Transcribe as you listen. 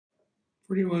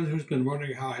For anyone who's been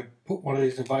wondering how I put one of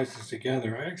these devices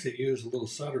together, I actually use a little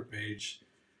solder paste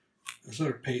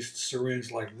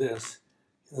syringe like this,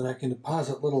 and then I can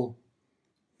deposit little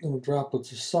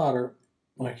droplets of solder,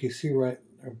 like you see or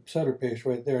solder paste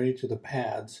right there on each of the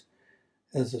pads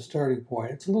as a starting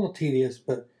point. It's a little tedious,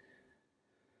 but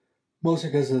mostly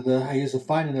because I use a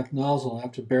fine enough nozzle, I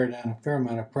have to bear down a fair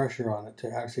amount of pressure on it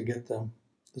to actually get the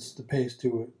paste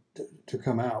to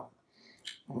come out.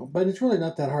 But it's really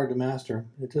not that hard to master.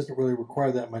 It doesn't really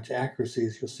require that much accuracy,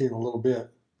 as you'll see in a little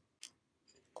bit.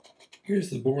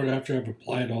 Here's the board after I've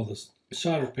applied all this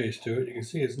solder paste to it. You can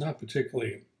see it's not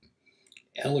particularly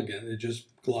elegant. It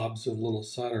just globs of little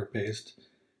solder paste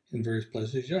in various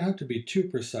places. You don't have to be too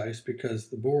precise because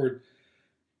the board,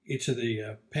 each of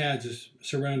the pads is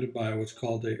surrounded by what's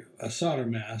called a solder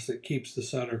mask that keeps the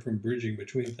solder from bridging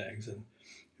between things. And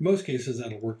in most cases,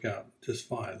 that'll work out just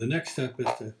fine. The next step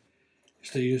is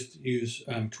to use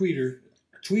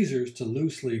tweezers to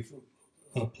loosely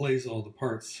place all the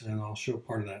parts, and I'll show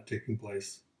part of that taking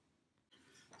place.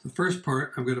 The first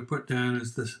part I'm going to put down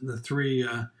is the three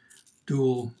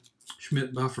dual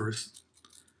Schmidt buffers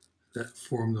that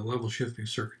form the level shifting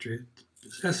circuitry.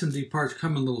 SMD parts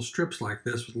come in little strips like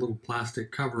this with a little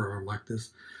plastic cover over them like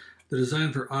this. They're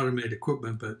designed for automated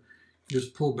equipment, but you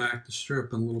just pull back the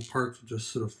strip and little parts will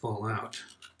just sort of fall out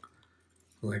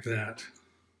like that.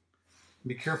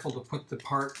 Be careful to put the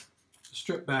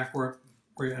strip back where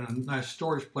in a nice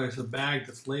storage place, a bag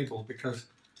that's labeled, because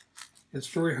it's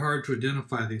very hard to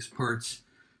identify these parts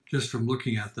just from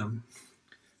looking at them.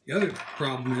 The other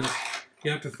problem is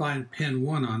you have to find pin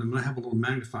 1 on them. I have a little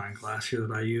magnifying glass here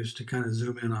that I use to kind of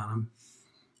zoom in on them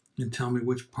and tell me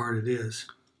which part it is.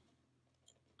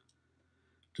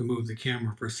 To move the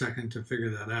camera for a second to figure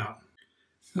that out.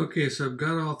 Okay, so I've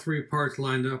got all three parts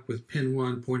lined up with pin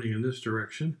 1 pointing in this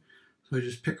direction. So I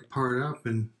just pick a part up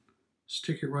and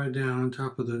stick it right down on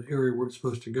top of the area where it's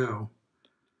supposed to go.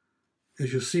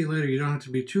 As you'll see later, you don't have to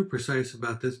be too precise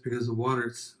about this because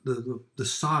the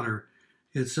solder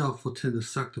itself will tend to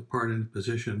suck the part into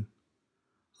position.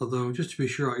 Although, just to be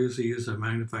sure, I usually use a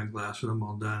magnifying glass when I'm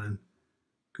all done and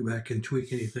go back and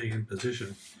tweak anything in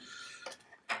position.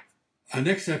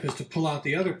 Next step is to pull out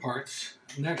the other parts.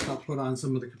 Next, I'll put on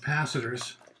some of the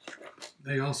capacitors.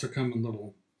 They also come in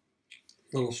little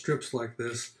strips like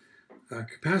this.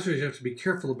 Capacitors you have to be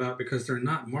careful about because they're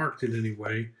not marked in any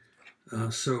way.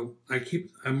 So I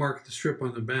mark the strip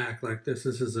on the back like this.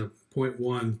 This is a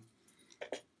 0.1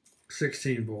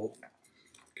 16 volt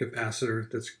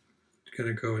capacitor that's going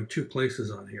to go in 2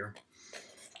 places on here.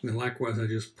 And likewise, I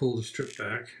just pull the strip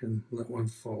back and let one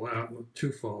fall out, let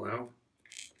 2 fall out.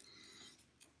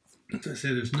 As I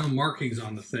say, there's no markings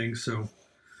on the thing, so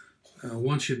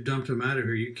once you've dumped them out of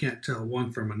here, you can't tell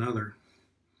one from another.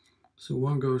 So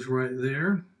one goes right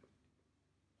there,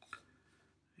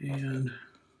 and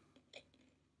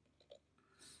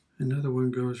another one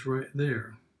goes right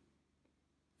there.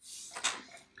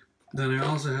 Then I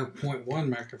also have 0.1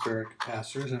 microfarad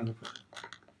capacitors. I'm going to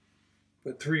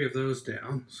put 3 of those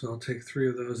down, so I'll take 3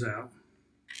 of those out.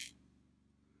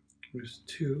 There's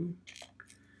 2,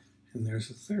 and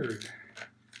there's a 3rd.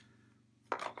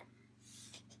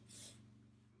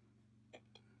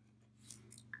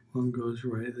 One goes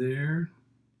right there,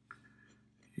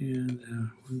 and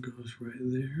one goes right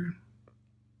there,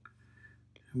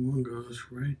 and one goes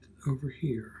right over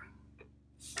here.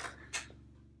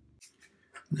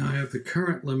 Now I have the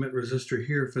current limit resistor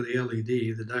here for the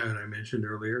LED, the diode I mentioned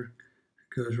earlier.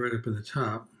 It goes right up in the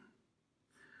top.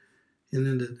 And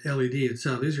then the LED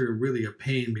itself, these are really a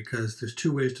pain because there's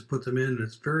 2 ways to put them in, and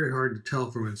it's very hard to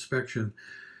tell from inspection.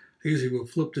 I usually will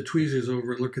flip the tweezers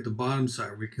over and look at the bottom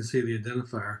side where you can see the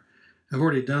identifier. I've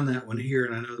already done that one here,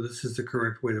 and I know this is the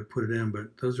correct way to put it in,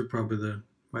 but those are probably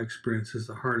my experience is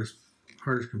the hardest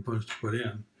components to put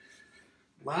in.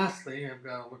 Lastly, I've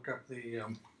got to look up the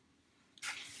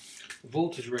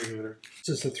voltage regulator.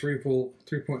 This is a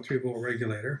 3.3 volt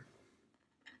regulator,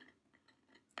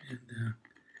 and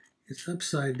it's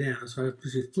upside down, so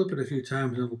if you flip it a few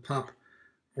times, it will pop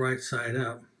right side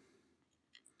up.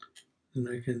 And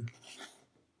I can,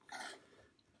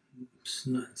 just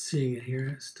not seeing it here,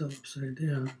 it's still upside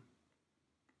down. There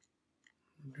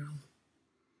we go.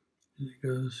 And it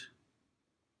goes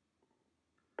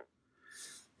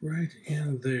right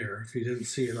in there, if you didn't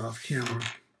see it off camera.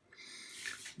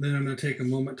 Then I'm going to take a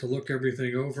moment to look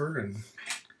everything over and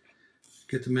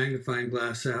get the magnifying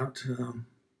glass out.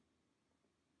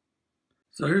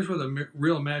 So here's where the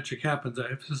real magic happens.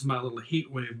 This is my little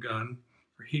heat wave gun,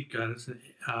 or heat gun. It's an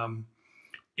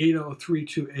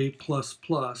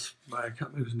 8032A++ by a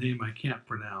company whose name I can't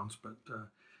pronounce, but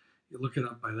you look it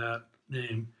up by that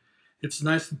name. It's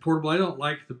nice and portable. I don't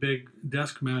like the big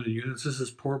desk-mounted units. This is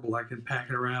portable. I can pack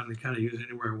it around and kind of use it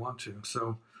anywhere I want to.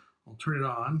 So I'll turn it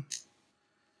on,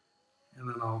 and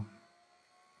then I'll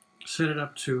set it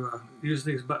up to, use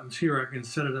these buttons here. I can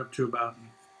set it up to about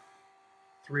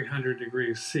 300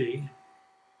 degrees C.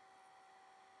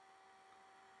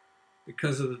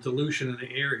 Because of the dilution in the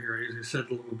air here, I usually set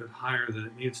it a little bit higher than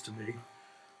it needs to be.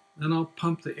 Then I'll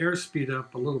pump the airspeed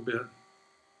up a little bit.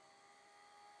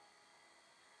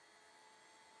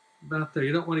 About there.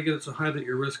 You don't want to get it so high that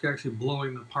you risk actually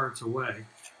blowing the parts away.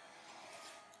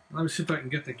 Let me see if I can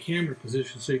get the camera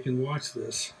position so you can watch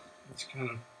this. It's kind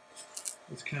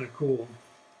of cool.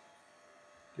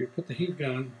 You put the heat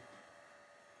gun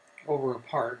over a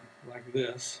part like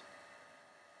this,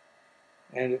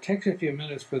 and it takes a few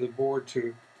minutes for the board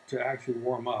to actually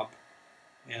warm up,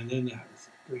 and then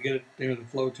to get it near the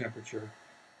flow temperature.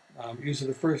 Usually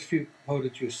the first few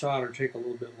components you solder take a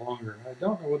little bit longer. I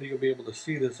don't know whether you'll be able to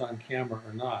see this on camera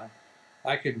or not.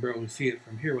 I can barely see it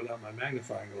from here without my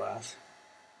magnifying glass.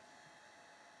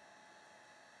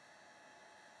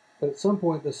 But at some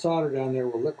point the solder down there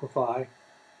will liquefy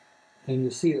and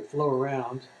you'll see it flow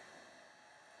around.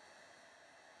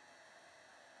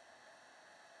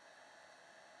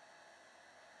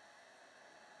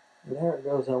 And there it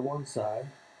goes on one side.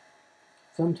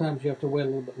 Sometimes you have to wait a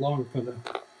little bit longer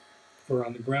for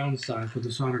on the ground side for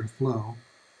the solder to flow.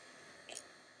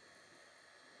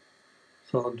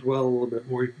 So I'll dwell a little bit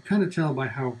more. You can kind of tell by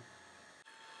how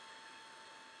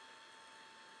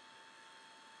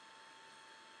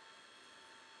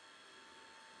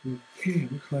okay,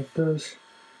 looks like this.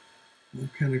 I'll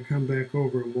kind of come back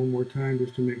over it one more time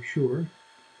just to make sure.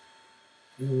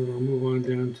 And then I'll move on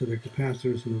down to the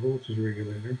capacitors and the voltage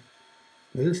regulator.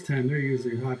 By this time they're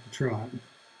usually hot to trot.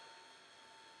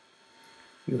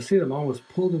 You'll see them almost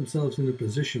pull themselves into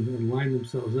position and line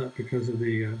themselves up because of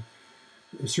the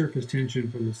surface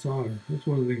tension from the solder. That's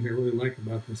one of the things I really like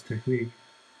about this technique.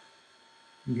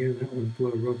 Again, that one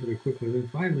flowed relatively quickly. Then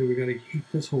finally we got to heat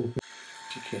this whole thing.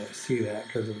 You can't see that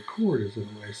because the cord is in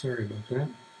the way. Sorry about that.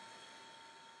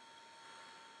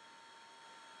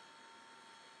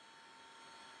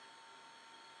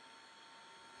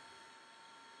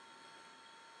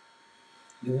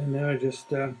 And then now I just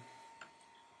turn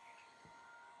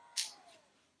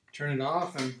it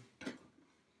off and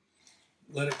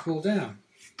let it cool down.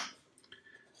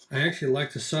 I actually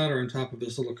like to solder on top of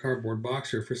this little cardboard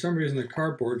box here. For some reason the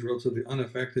cardboard is relatively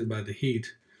unaffected by the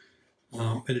heat,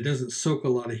 and it doesn't soak a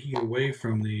lot of heat away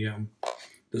from the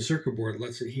circuit board. It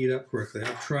lets it heat up correctly.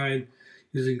 I've tried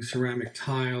using ceramic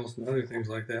tiles and other things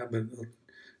like that, but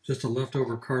just a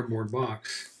leftover cardboard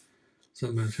box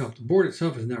sometimes helps. The board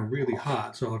itself is now really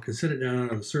hot, so I can set it down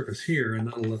onto the surface here, and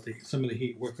that'll let some of the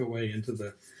heat work away into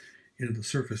the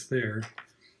surface there.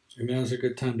 And now's a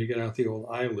good time to get out the old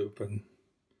eye loop and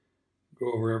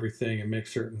go over everything and make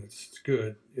certain it's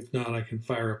good. If not, I can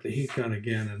fire up the heat gun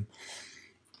again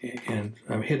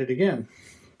and hit it again.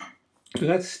 So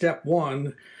that's step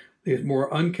one, the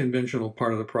more unconventional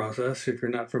part of the process if you're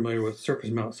not familiar with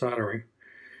surface mount soldering.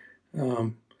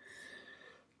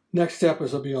 Next step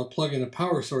is I'll plug in a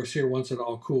power source here once it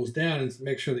all cools down and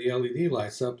make sure the LED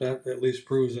lights up. That at least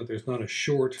proves that there's not a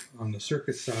short on the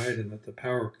circuit side and that the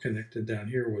power connected down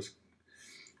here was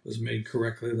made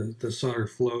correctly. The solder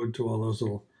flowed to all those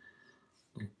little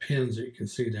pins that you can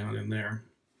see down in there.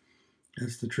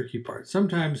 That's the tricky part.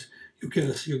 Sometimes you'll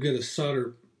get a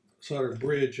solder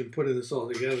bridge and putting this all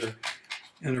together.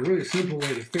 And a really simple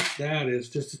way to fix that is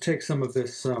just to take some of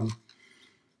this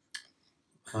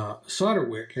solder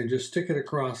wick and just stick it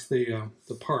across the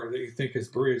part that you think is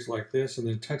bridged like this, and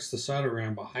then touch the solder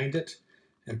around behind it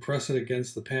and press it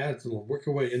against the pads, and it'll wick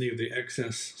away any of the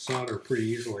excess solder pretty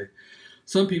easily.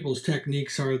 Some people's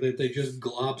techniques are that they just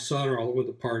glob solder all over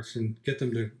the parts and get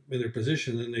them in their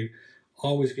position, and they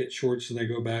always get shorts and they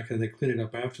go back and they clean it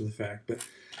up after the fact. But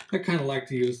I kind of like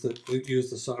to use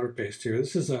the solder paste here.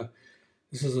 This is a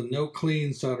no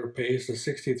clean solder paste, a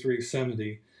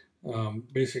 6370.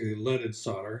 Basically leaded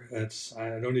solder.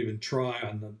 I don't even try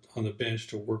on the bench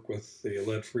to work with the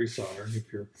lead-free solder.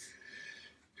 If you're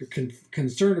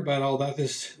concerned about all that,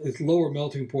 this lower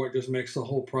melting point just makes the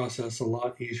whole process a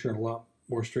lot easier and a lot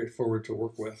more straightforward to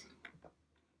work with.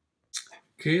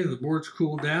 Okay, the board's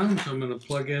cooled down, so I'm going to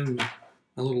plug in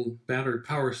a little battery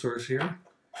power source here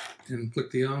and click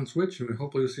the on switch, and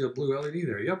hopefully you'll see a blue LED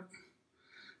there. Yep.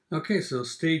 Okay, so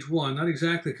stage one, not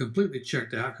exactly completely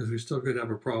checked out because we still could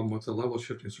have a problem with the level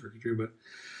shifting circuitry, but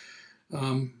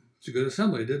it's a good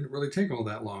assembly. It didn't really take all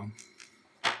that long.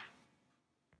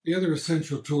 The other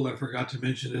essential tool I forgot to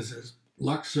mention is this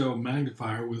Luxo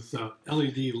magnifier with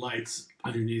LED lights.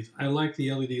 underneath. I like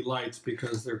the LED lights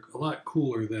because they're a lot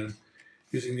cooler than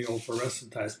using the old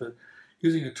fluorescent types. But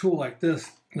using a tool like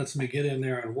this lets me get in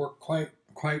there and work quite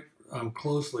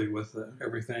closely with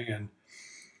everything, and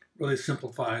really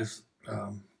simplifies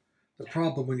the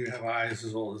problem when you have eyes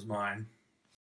as old as mine.